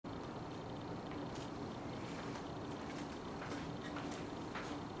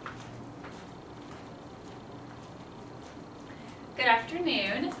Good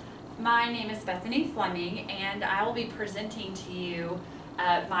afternoon. My name is Bethany Fleming, and I will be presenting to you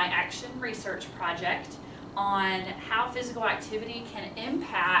my action research project on how physical activity can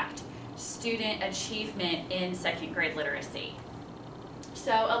impact student achievement in second grade literacy.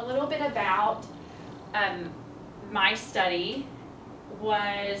 So a little bit about my study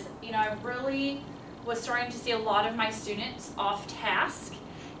was, I really was starting to see a lot of my students off task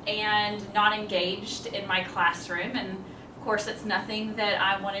and not engaged in my classroom, and of course it's nothing that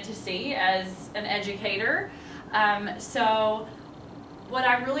I wanted to see as an educator. So what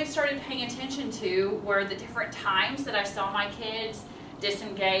I really started paying attention to were the different times that I saw my kids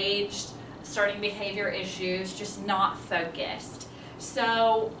disengaged, starting behavior issues, just not focused.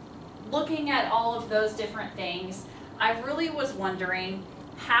 So looking at all of those different things, I really was wondering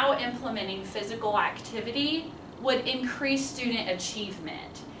how implementing physical activity would increase student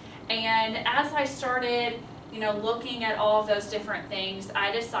achievement. And as I started looking at all of those different things,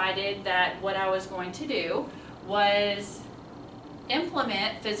 I decided that what I was going to do was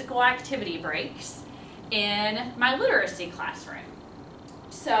implement physical activity breaks in my literacy classroom.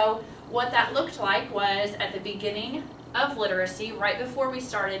 So what that looked like was at the beginning of literacy, right before we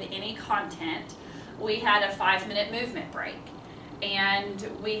started any content, we had a 5-minute movement break. And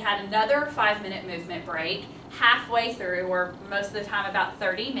we had another 5-minute movement break halfway through, or most of the time about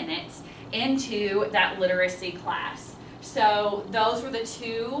 30 minutes, into that literacy class. So those were the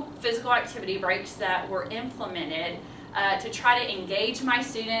 2 physical activity breaks that were implemented to try to engage my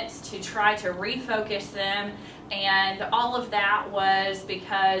students, to try to refocus them, and all of that was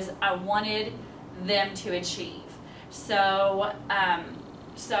because I wanted them to achieve. So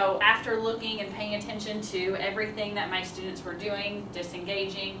after looking and paying attention to everything that my students were doing,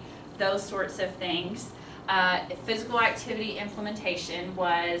 disengaging, those sorts of things, physical activity implementation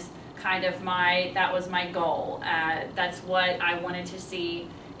was kind of that was my goal. That's what I wanted to see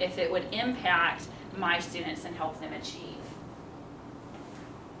if it would impact my students and help them achieve.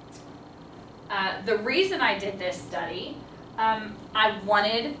 The reason I did this study, I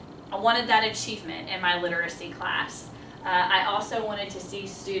wanted that achievement in my literacy class. I also wanted to see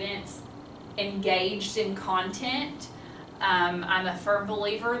students engaged in content. I'm a firm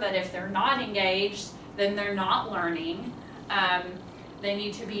believer that if they're not engaged, then they're not learning. They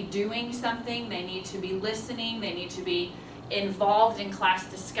need to be doing something, they need to be listening, they need to be involved in class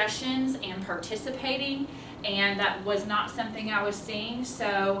discussions and participating, and that was not something I was seeing.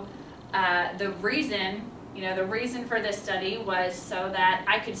 So the reason for this study was so that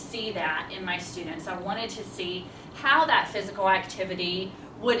I could see that in my students. I wanted to see how that physical activity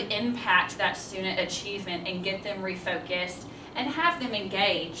would impact that student achievement and get them refocused and have them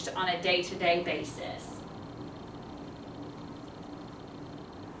engaged on a day-to-day basis.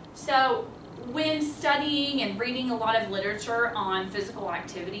 So when studying and reading a lot of literature on physical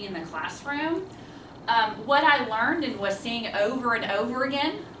activity in the classroom, what I learned and was seeing over and over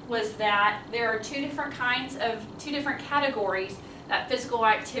again was that there are two different categories that physical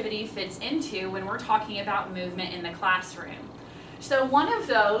activity fits into when we're talking about movement in the classroom. So one of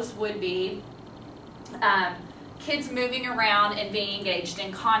those would be kids moving around and being engaged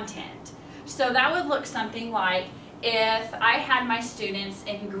in content. So that would look something like if I had my students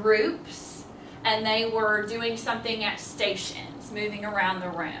in groups and they were doing something at stations, moving around the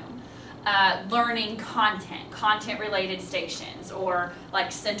room, learning content-related stations, or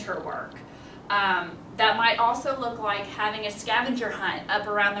like center work. That might also look like having a scavenger hunt up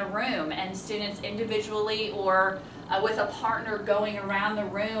around the room and students individually or with a partner going around the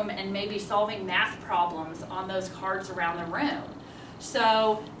room and maybe solving math problems on those cards around the room.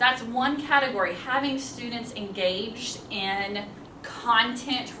 So that's one category, having students engaged in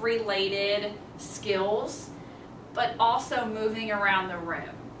content-related skills, but also moving around the room.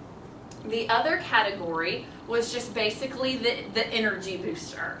 The other category was just basically the energy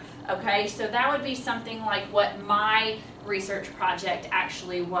booster. Okay, so that would be something like what my research project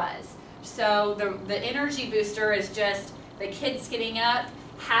actually was. So the energy booster is just the kids getting up,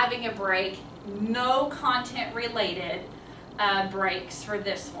 having a break, no content-related breaks for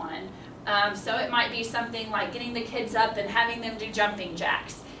this one. So it might be something like getting the kids up and having them do jumping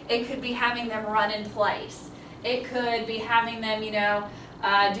jacks. It could be having them run in place. It could be having them,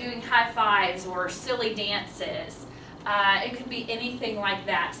 doing high fives or silly dances. It could be anything like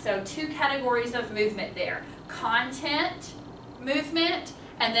that. So 2 categories of movement there. Content movement,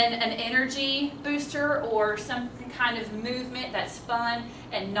 and then an energy booster or some kind of movement that's fun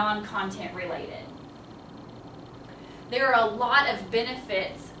and non-content related. There are a lot of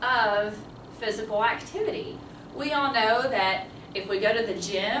benefits of physical activity. We all know that if we go to the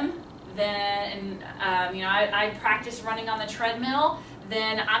gym, then I practice running on the treadmill,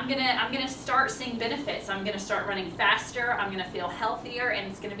 then I'm gonna start seeing benefits. I'm gonna start running faster, I'm gonna feel healthier,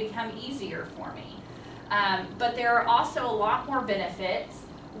 and it's gonna become easier for me. But there are also a lot more benefits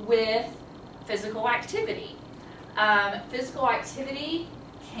with physical activity. Physical activity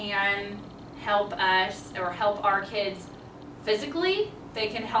can help us or help our kids physically, they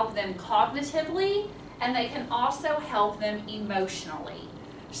can help them cognitively, and they can also help them emotionally.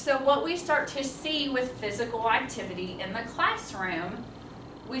 So what we start to see with physical activity in the classroom,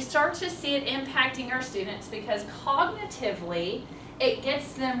 we start to see it impacting our students because cognitively it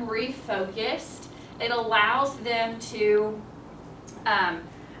gets them refocused. It allows them to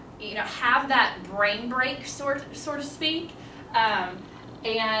have that brain break, so to speak,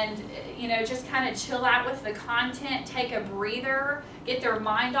 and just kind of chill out with the content, take a breather, get their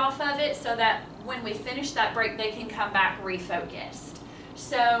mind off of it, so that when we finish that break, they can come back refocused.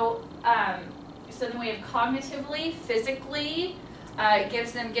 So, then we have cognitively, physically,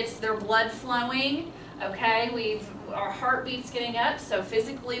 gets their blood flowing. Okay, our heartbeat's getting up, so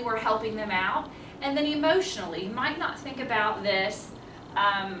physically we're helping them out. And then emotionally, you might not think about this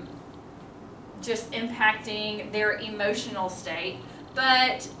just impacting their emotional state,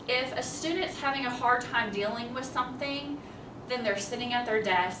 but if a student's having a hard time dealing with something, then they're sitting at their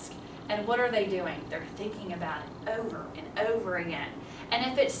desk, and what are they doing? They're thinking about it over and over again. And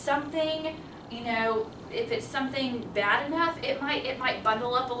if it's something, if it's something bad enough, it might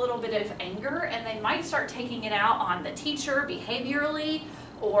bundle up a little bit of anger, and they might start taking it out on the teacher behaviorally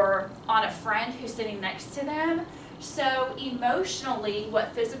or on a friend who's sitting next to them. So emotionally,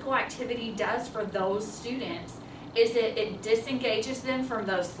 what physical activity does for those students is it disengages them from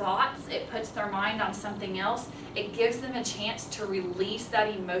those thoughts. It puts their mind on something else. It gives them a chance to release that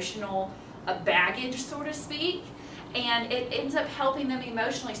emotional baggage, so to speak, and it ends up helping them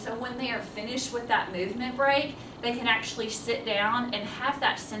emotionally. So when they are finished with that movement break, they can actually sit down and have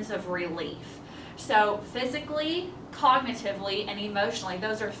that sense of relief. So physically, cognitively, and emotionally,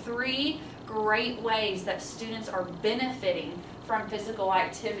 those are three great ways that students are benefiting from physical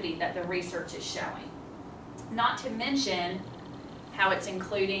activity that the research is showing. Not to mention how it's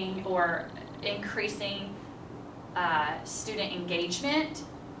including or increasing student engagement,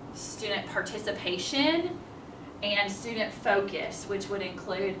 student participation, and student focus, which would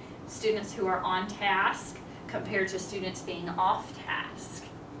include students who are on task compared to students being off task.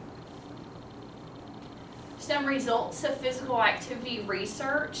 Some results of physical activity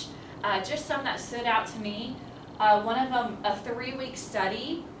research, just some that stood out to me. One of them, a 3-week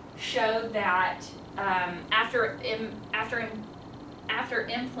study, showed that after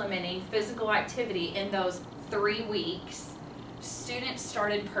implementing physical activity in those 3 weeks, students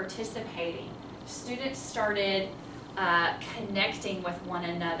started participating. Students started connecting with one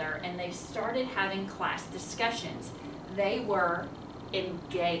another, and they started having class discussions. They were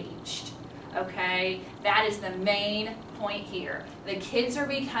engaged. Okay, that is the main point here. The kids are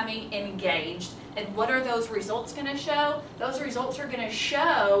becoming engaged, and what are those results going to show? Those results are going to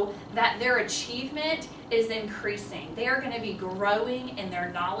show that their achievement is increasing. They are going to be growing in their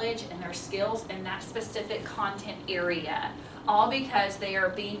knowledge and their skills in that specific content area, all because they are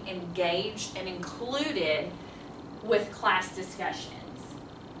being engaged and included with class discussions.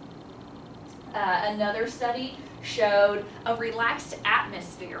 Another study showed a relaxed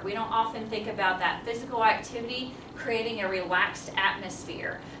atmosphere. We don't often think about that. Physical activity creating a relaxed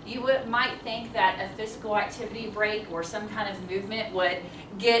atmosphere. You might think that a physical activity break or some kind of movement would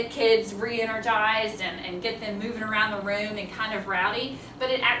get kids re-energized and get them moving around the room and kind of rowdy,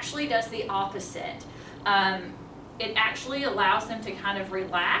 but it actually does the opposite. It actually allows them to kind of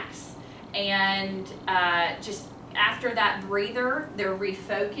relax, and just after that breather, they're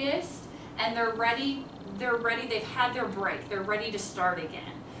refocused and they're ready, they've had their break, they're ready to start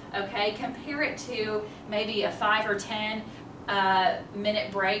again. Okay, compare it to maybe a 5 or 10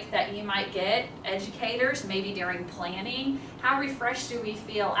 minute break that you might get, educators, maybe during planning. How refreshed do we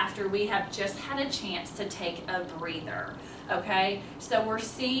feel after we have just had a chance to take a breather? Okay, so we're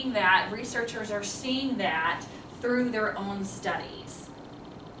seeing that, researchers are seeing that through their own studies.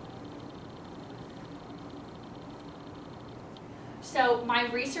 So my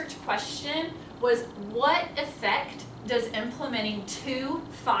research question was, what effect does implementing 2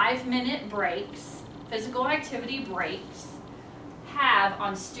 5-minute breaks, physical activity breaks, have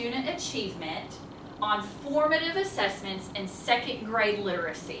on student achievement on formative assessments in 2nd grade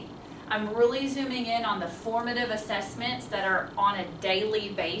literacy? I'm really zooming in on the formative assessments that are on a daily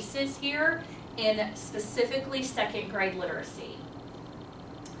basis here in specifically 2nd grade literacy.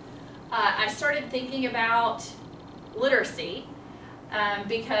 I started thinking about literacy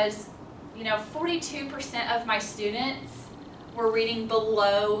because 42% of my students were reading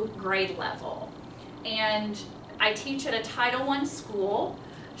below grade level. And I teach at a Title I school,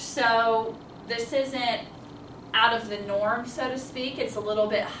 so this isn't out of the norm, so to speak. It's a little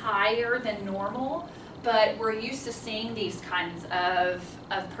bit higher than normal, but we're used to seeing these kinds of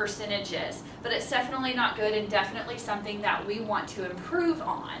percentages. But it's definitely not good and definitely something that we want to improve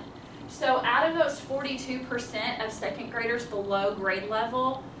on. So out of those 42% of second graders below grade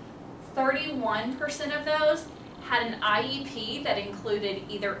level, 31% of those had an IEP that included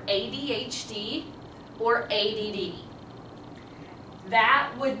either ADHD or ADD.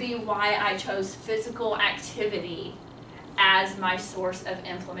 That would be why I chose physical activity as my source of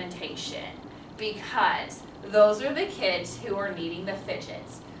implementation, because those are the kids who are needing the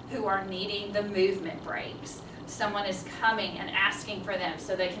fidgets, who are needing the movement breaks. Someone is coming and asking for them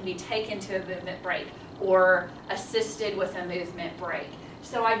so they can be taken to a movement break or assisted with a movement break.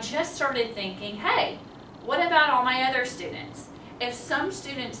 So I just started thinking, hey, what about all my other students? If some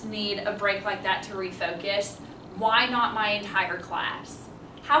students need a break like that to refocus, why not my entire class?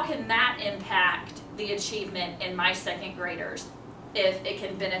 How can that impact the achievement in my second graders if it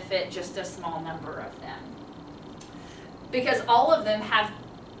can benefit just a small number of them? Because all of them have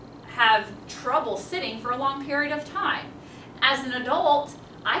trouble sitting for a long period of time. As an adult,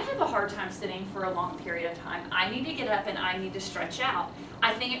 I have a hard time sitting for a long period of time. I need to get up and I need to stretch out.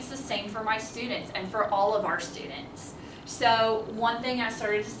 I think it's the same for my students and for all of our students. So one thing I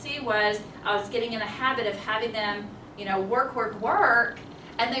started to see was I was getting in the habit of having them, work,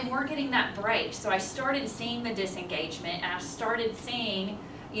 and they weren't getting that break. So I started seeing the disengagement, and I started seeing,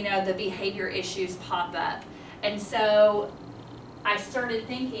 the behavior issues pop up. And so I started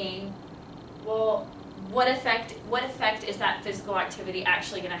thinking, well, what effect is that physical activity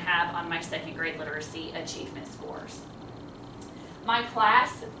actually going to have on my second grade literacy achievement scores? My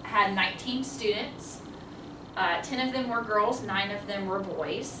class had 19 students. 10 of them were girls, 9 of them were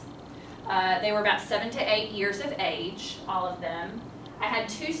boys. They were about 7 to 8 years of age, all of them. I had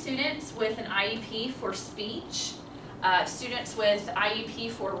 2 students with an IEP for speech, students with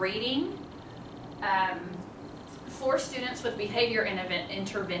IEP for reading, 4 students with behavior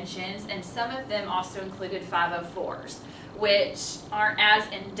interventions, and some of them also included 504s, which aren't as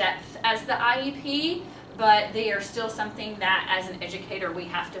in-depth as the IEP, but they are still something that as an educator we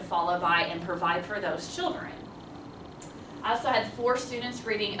have to follow by and provide for those children. I also had 4 students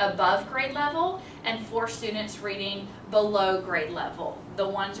reading above grade level and 4 students reading below grade level. The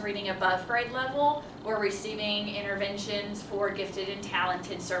ones reading above grade level were receiving interventions for gifted and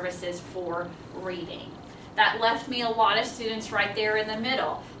talented services for reading. That left me a lot of students right there in the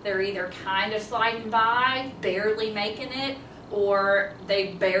middle. They're either kind of sliding by, barely making it, or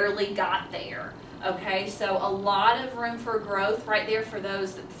they barely got there. Okay, so a lot of room for growth right there for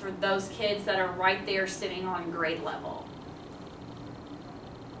those kids that are right there sitting on grade level.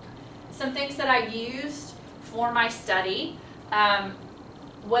 Some things that I used for my study.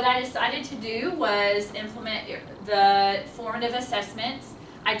 What I decided to do was implement the formative assessments.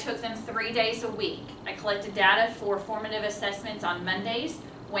 I took them 3 days a week. I collected data for formative assessments on Mondays,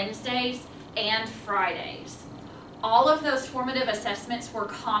 Wednesdays, and Fridays. All of those formative assessments were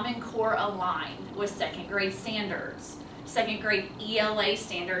Common Core aligned with second grade standards, second grade ELA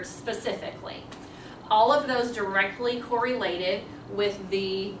standards specifically. All of those directly correlated with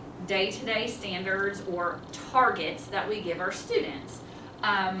the day-to-day standards or targets that we give our students.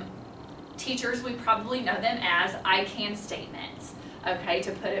 Teachers, we probably know them as I can statements, okay,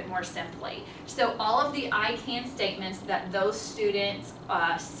 to put it more simply. So all of the I can statements that those students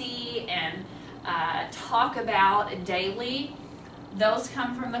see and talk about daily, those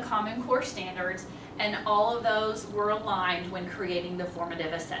come from the Common Core standards, and all of those were aligned when creating the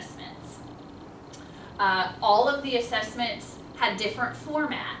formative assessments. All of the assessments had different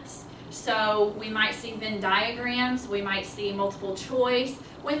formats. So we might see Venn diagrams, we might see multiple choice,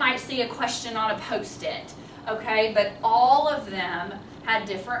 we might see a question on a post-it, okay? But all of them had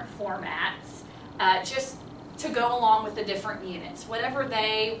different formats just to go along with the different units. Whatever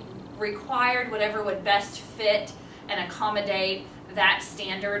they required, whatever would best fit and accommodate that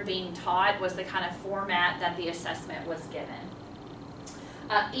standard being taught was the kind of format that the assessment was given.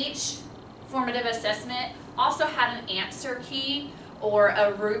 Each formative assessment also had an answer key or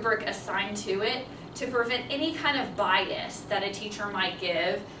a rubric assigned to it to prevent any kind of bias that a teacher might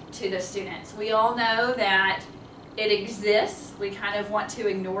give to the students. We all know that it exists. We kind of want to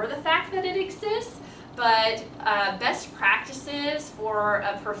ignore the fact that it exists, but best practices for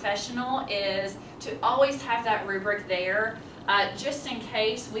a professional is to always have that rubric there, just in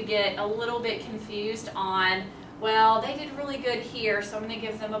case we get a little bit confused on well, they did really good here, so I'm going to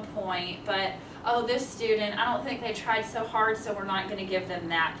give them a point, but oh, this student, I don't think they tried so hard, so we're not going to give them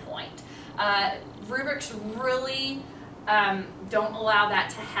that point. Rubrics really don't allow that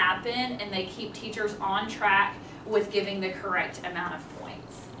to happen, and they keep teachers on track with giving the correct amount of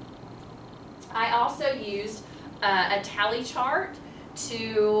points. I also used a tally chart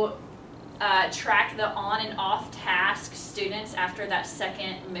to track the on and off task students after that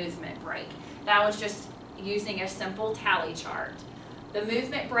second movement break. That was just using a simple tally chart. The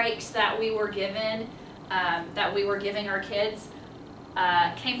movement breaks that we were giving our kids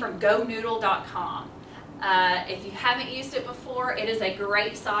came from GoNoodle.com. If you haven't used it before, it is a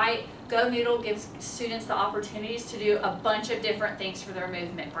great site. GoNoodle gives students the opportunities to do a bunch of different things for their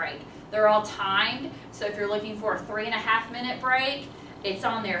movement break. They're all timed, so if you're looking for a 3.5 minute break, it's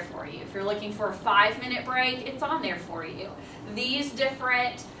on there for you. If you're looking for a 5-minute break, it's on there for you. These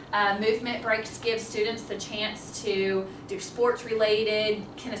different movement breaks give students the chance to do sports-related,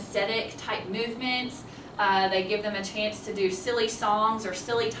 kinesthetic type movements. They give them a chance to do silly songs or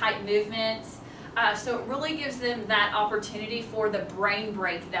silly type movements. So it really gives them that opportunity for the brain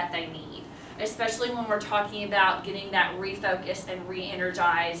break that they need, especially when we're talking about getting that refocused and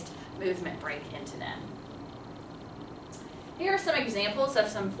re-energized movement break into them. Here are some examples of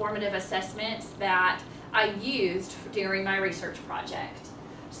some formative assessments that I used during my research project.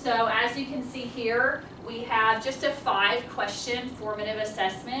 So as you can see here, we have just a 5-question formative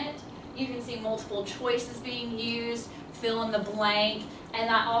assessment. You can see multiple choices being used, fill in the blank, and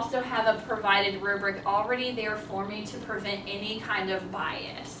I also have a provided rubric already there for me to prevent any kind of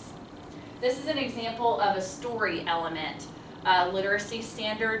bias. This is an example of a story element, literacy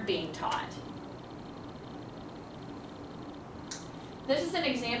standard being taught. This is an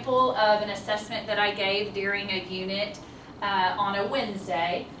example of an assessment that I gave during a unit on a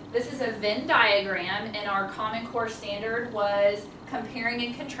Wednesday. This is a Venn diagram, and our Common Core standard was comparing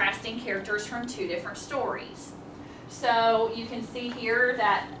and contrasting characters from 2 different stories. So you can see here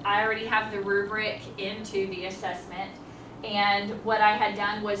that I already have the rubric into the assessment, and what I had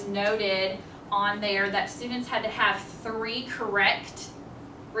done was noted on there that students had to have 3 correct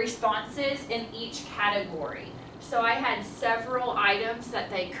responses in each category. So I had several items that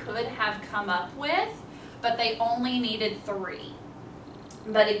they could have come up with, but they only needed 3.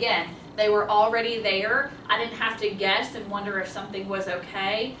 But again, they were already there. I didn't have to guess and wonder if something was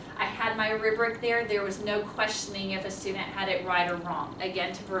okay. I had my rubric there. There was no questioning if a student had it right or wrong.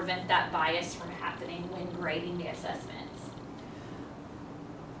 Again, to prevent that bias from happening when grading the assessments.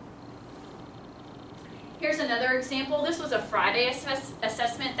 Here's another example. This was a Friday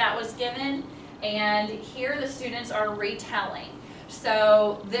assessment that was given, and here the students are retelling.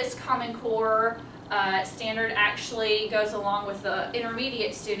 So this Common Core standard actually goes along with the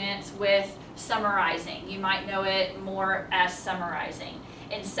intermediate students with summarizing. You might know it more as summarizing.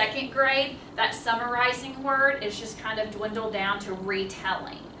 In 2nd grade, that summarizing word is just kind of dwindled down to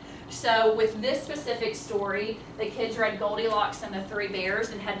retelling. So with this specific story, the kids read Goldilocks and the 3 Bears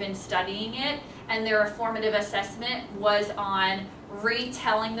and had been studying it, and their formative assessment was on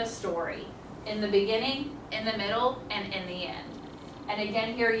retelling the story in the beginning, in the middle, and in the end. And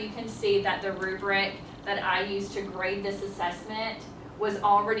again, here you can see that the rubric that I used to grade this assessment was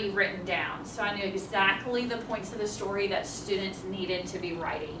already written down. So I knew exactly the points of the story that students needed to be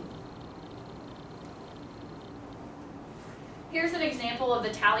writing. Here's an example of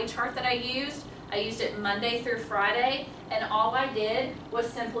the tally chart that I used. I used it Monday through Friday, and all I did was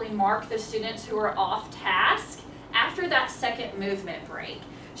simply mark the students who were off task after that 2nd movement break.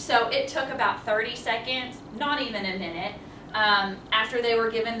 So it took about 30 seconds, not even a minute. After they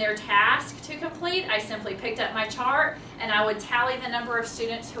were given their task to complete, I simply picked up my chart and I would tally the number of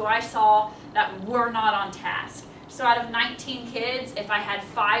students who I saw that were not on task. So out of 19 kids, if I had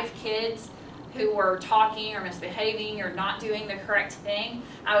 5 kids who were talking or misbehaving or not doing the correct thing,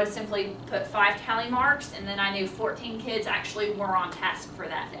 I would simply put 5 tally marks, and then I knew 14 kids actually were on task for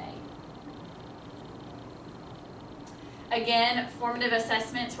that day. Again, formative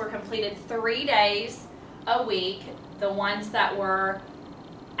assessments were completed 3 days a week. The ones that were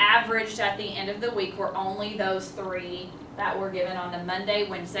averaged at the end of the week were only those 3 that were given on the Monday,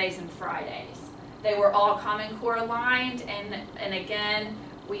 Wednesdays, and Fridays. They were all Common Core aligned, and again,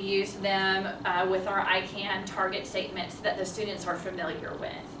 we used them with our I CAN target statements that the students are familiar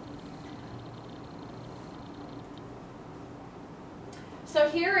with. So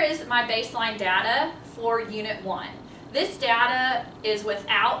here is my baseline data for Unit 1. This data is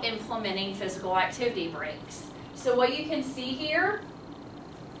without implementing physical activity breaks. So what you can see here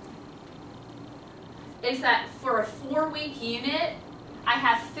is that for a 4-week unit, I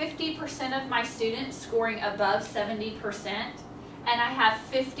have 50% of my students scoring above 70%, and I have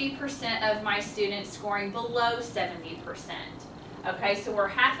 50% of my students scoring below 70%. Okay, so we're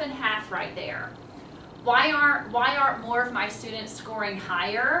half and half right there. Why aren't more of my students scoring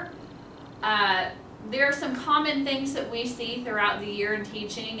higher? There are some common things that we see throughout the year in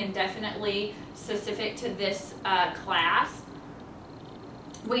teaching, and definitely specific to this class.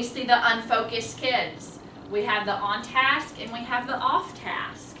 We see the unfocused kids. We have the on task and we have the off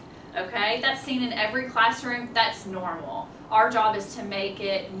task. Okay, that's seen in every classroom. That's normal. Our job is to make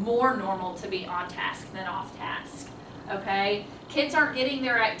it more normal to be on task than off task. Okay, kids aren't getting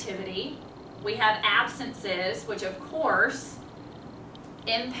their activity. We have absences, which of course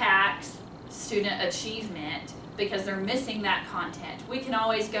impacts student achievement because they're missing that content. We can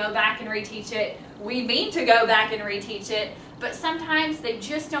always go back and reteach it. We mean to go back and reteach it, but sometimes they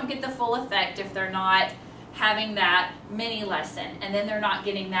just don't get the full effect if they're not having that mini lesson, and then they're not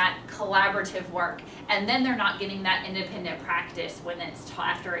getting that collaborative work, and then they're not getting that independent practice when it's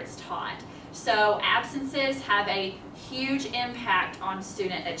after it's taught. So absences have a huge impact on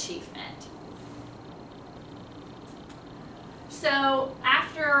student achievement. So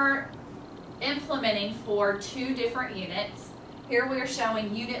after implementing for 2 different units, here we are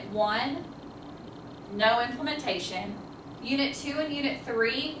showing Unit 1, no implementation. Unit 2 and Unit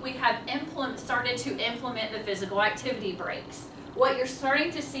 3, we have started to implement the physical activity breaks. What you're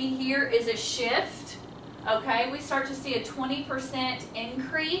starting to see here is a shift. Okay, we start to see a 20%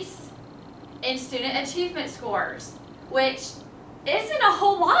 increase in student achievement scores, which isn't a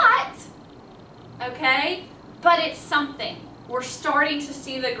whole lot, okay, but it's something. We're starting to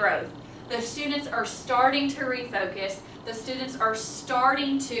see the growth. The students are starting to refocus. The students are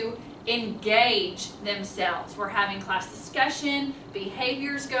starting to engage themselves. We're having class discussion,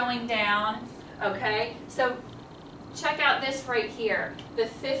 behaviors going down, okay? So check out this right here, the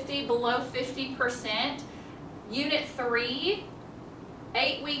below 50%. Unit 3,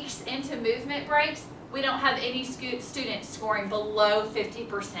 8 weeks into movement breaks, we don't have any students scoring below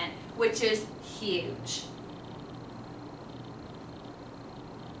 50%, which is huge.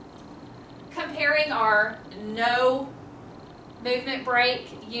 Comparing our no movement break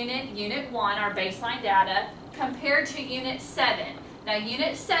Unit 1, our baseline data, compared to Unit 7. Now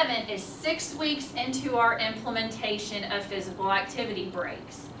Unit 7 is 6 weeks into our implementation of physical activity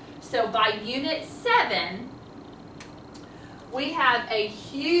breaks. So by Unit 7, we have a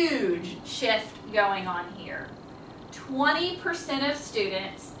huge shift going on here. 20% of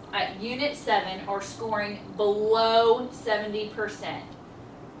students at Unit 7 are scoring below 70%.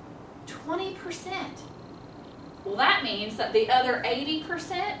 20%. Well, that means that the other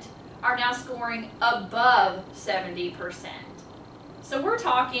 80% are now scoring above 70%. So we're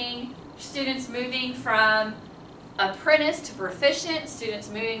talking students moving from apprentice to proficient, students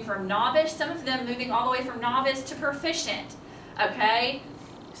moving from novice, some of them moving all the way from novice to proficient. Okay?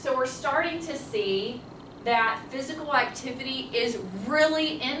 So we're starting to see that physical activity is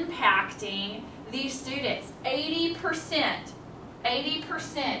really impacting these students. 80%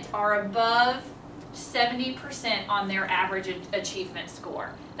 are above 70% on their average achievement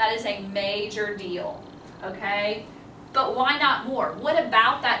score. That is a major deal, okay? But why not more? What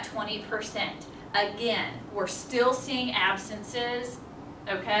about that 20%? Again, we're still seeing absences,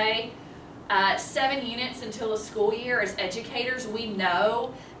 okay? 7 units until the school year. As educators, we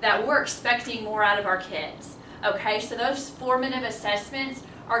know that we're expecting more out of our kids, okay? So those formative assessments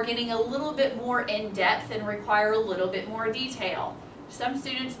are getting a little bit more in-depth and require a little bit more detail. Some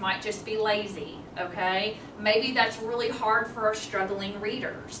students might just be lazy, okay? Maybe that's really hard for our struggling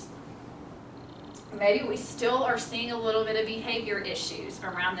readers. Maybe we still are seeing a little bit of behavior issues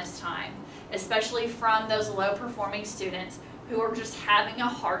around this time, especially from those low-performing students who are just having a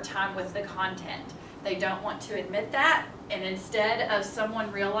hard time with the content. They don't want to admit that, and instead of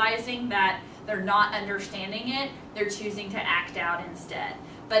someone realizing that they're not understanding it, they're choosing to act out instead.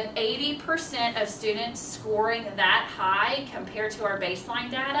 But 80% of students scoring that high compared to our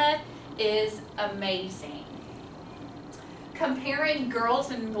baseline data is amazing. Comparing girls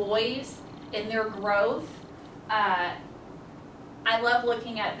and boys in their growth, I love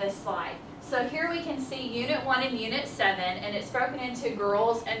looking at this slide. So here we can see Unit 1 and Unit 7, and it's broken into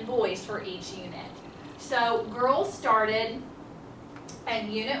girls and boys for each unit. So girls started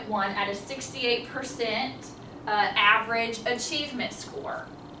in Unit 1 at a 68% average achievement score.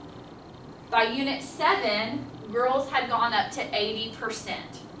 By Unit 7, girls had gone up to 80%.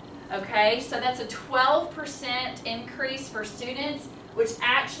 Okay, so that's a 12% increase for students, which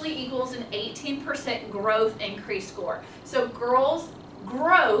actually equals an 18% growth increase score. So girls'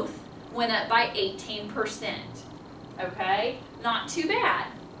 growth went up by 18%. okay? Not too bad.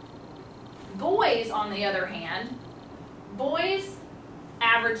 Boys, on the other hand, boys'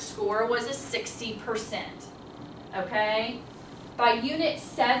 average score was a 60%, okay? By Unit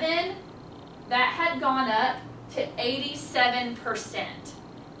 7, that had gone up to 87%.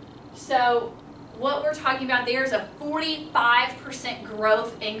 So what we're talking about there is a 45%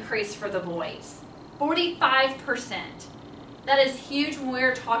 growth increase for the boys. 45%. That is huge when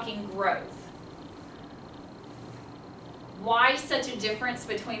we're talking growth. Why such a difference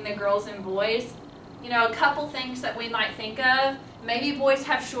between the girls and boys? You know, a couple things that we might think of. Maybe boys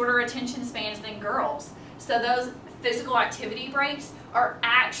have shorter attention spans than girls. So those physical activity breaks are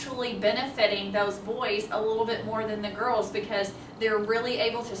actually benefiting those boys a little bit more than the girls because they're really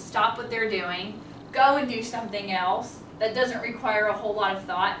able to stop what they're doing, go and do something else that doesn't require a whole lot of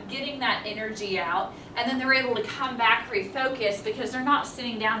thought, getting that energy out, and then they're able to come back refocused because they're not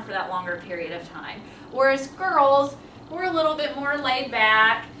sitting down for that longer period of time. Whereas girls, we're a little bit more laid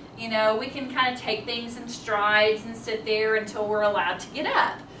back. You know, we can kind of take things in strides and sit there until we're allowed to get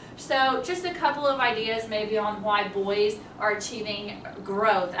up. So just a couple of ideas maybe on why boys are achieving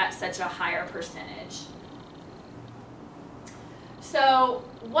growth at such a higher percentage. So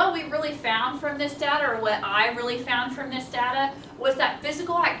what we really found from this data, or what I really found from this data, was that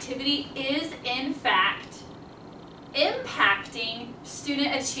physical activity is in fact impacting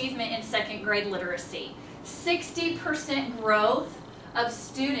student achievement in second grade literacy. 60% growth of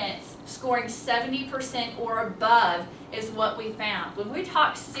students scoring 70% or above is what we found. When we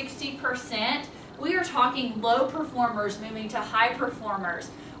talk 60%, we are talking low performers moving to high performers.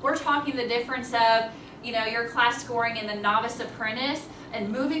 We're talking the difference of, you know, your class scoring in the novice apprentice and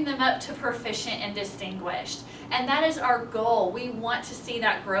moving them up to proficient and distinguished. And that is our goal. We want to see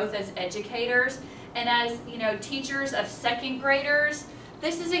that growth as educators. And as, you know, teachers of second graders,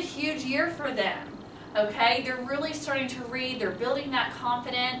 this is a huge year for them. Okay, they're really starting to read, they're building that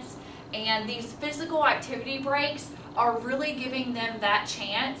confidence, and these physical activity breaks are really giving them that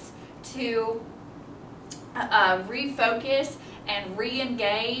chance to refocus and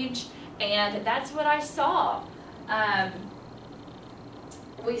re-engage, and that's what I saw.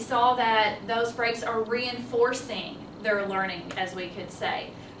 We saw that those breaks are reinforcing their learning, as we could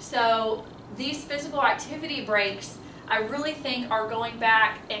say. So these physical activity breaks, I really think, are going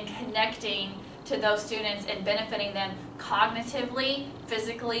back and connecting to those students and benefiting them cognitively,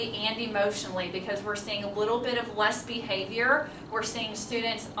 physically, and emotionally, because we're seeing a little bit of less behavior. We're seeing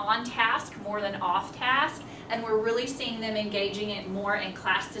students on task more than off task, and we're really seeing them engaging it more in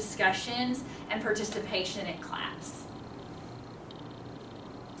class discussions and participation in class.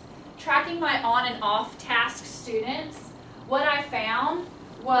 Tracking my on and off task students, what I found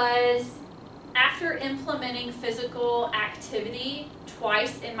was after implementing physical activity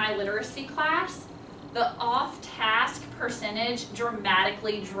twice in my literacy class, the off-task percentage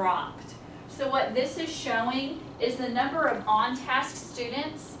dramatically dropped. So what this is showing is the number of on-task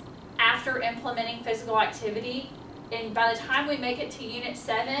students after implementing physical activity, and by the time we make it to Unit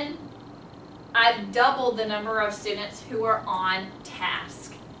 7, I've doubled the number of students who are on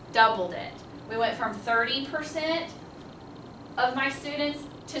task. Doubled it. We went from 30% of my students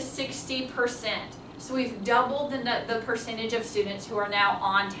to 60%. So we've doubled the percentage of students who are now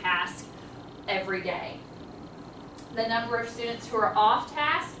on task every day. The number of students who are off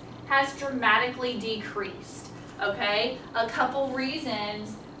task has dramatically decreased, okay? A couple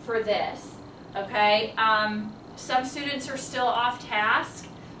reasons for this, okay? Some students are still off task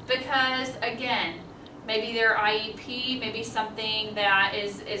because, again, maybe their IEP, maybe something that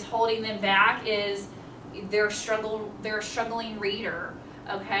is holding them back is they're a struggling reader.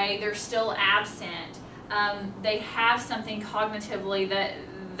 Okay, they're still absent. They have something cognitively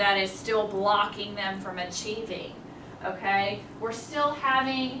that is still blocking them from achieving. Okay, we're still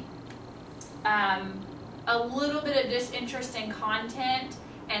having a little bit of disinterest in content,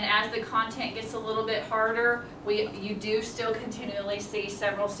 and as the content gets a little bit harder, you do still continually see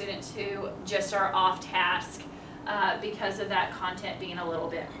several students who just are off task because of that content being a little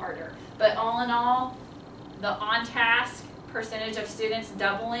bit harder. But all in all, the on task percentage of students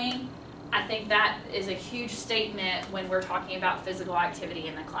doubling, I think that is a huge statement when we're talking about physical activity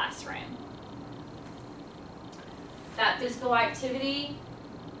in the classroom. That physical activity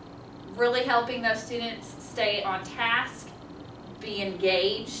really helping those students stay on task, be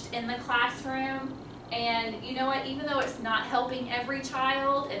engaged in the classroom, and you know what, even though it's not helping every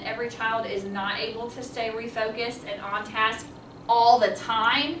child, and every child is not able to stay refocused and on task all the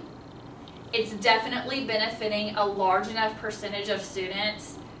time, it's definitely benefiting a large enough percentage of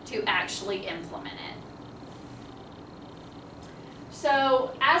students to actually implement it.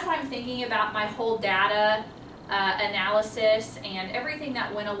 So as I'm thinking about my whole data, analysis and everything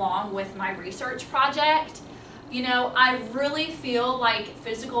that went along with my research project, you know, I really feel like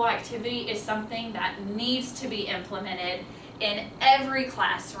physical activity is something that needs to be implemented in every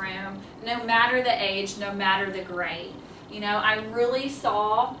classroom, no matter the age, no matter the grade. You know, I really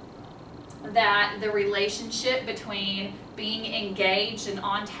saw that the relationship between being engaged and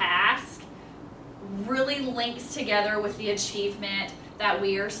on task really links together with the achievement that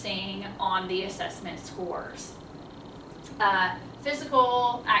we are seeing on the assessment scores.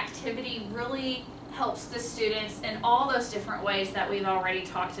 Physical activity really helps the students in all those different ways that we've already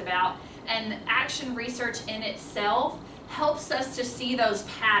talked about, and action research in itself helps us to see those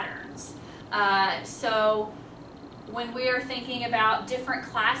patterns. So when we are thinking about different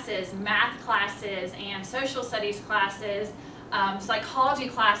classes, math classes and social studies classes, psychology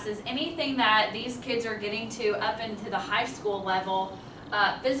classes, anything that these kids are getting to up into the high school level,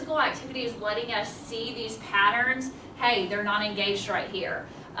 physical activity is letting us see these patterns. Hey, they're not engaged right here.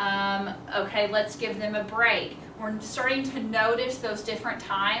 Okay, let's give them a break. We're starting to notice those different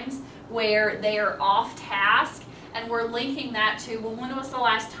times where they are off task, and we're linking that to, well, when was the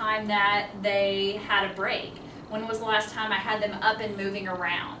last time that they had a break? When was the last time I had them up and moving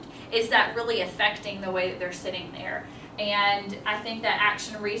around? Is that really affecting the way that they're sitting there? And I think that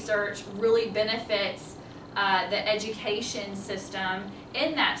action research really benefits the education system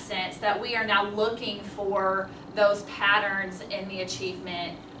in that sense, that we are now looking for those patterns in the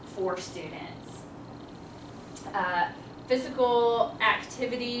achievement for students. Physical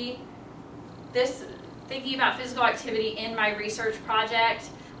activity, thinking about physical activity in my research project,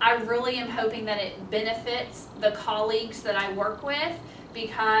 I really am hoping that it benefits the colleagues that I work with,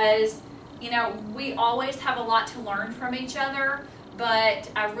 because, you know, we always have a lot to learn from each other,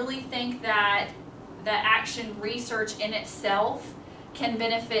 but I really think that the action research in itself can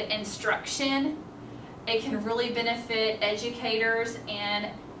benefit instruction. It can really benefit educators and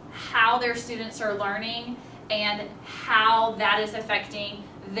how their students are learning and how that is affecting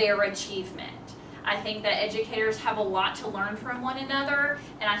their achievement. I think that educators have a lot to learn from one another,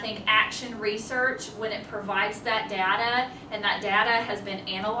 and I think action research, when it provides that data and that data has been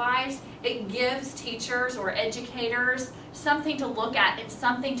analyzed, it gives teachers or educators something to look at and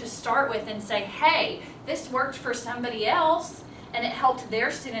something to start with and say, hey, this worked for somebody else and it helped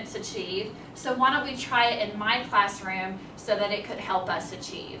their students achieve, so why don't we try it in my classroom so that it could help us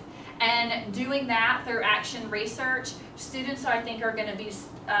achieve. And doing that through action research, students, I think, are going to be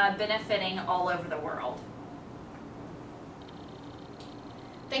benefiting all over the world.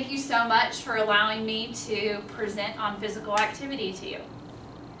 Thank you so much for allowing me to present on physical activity to you.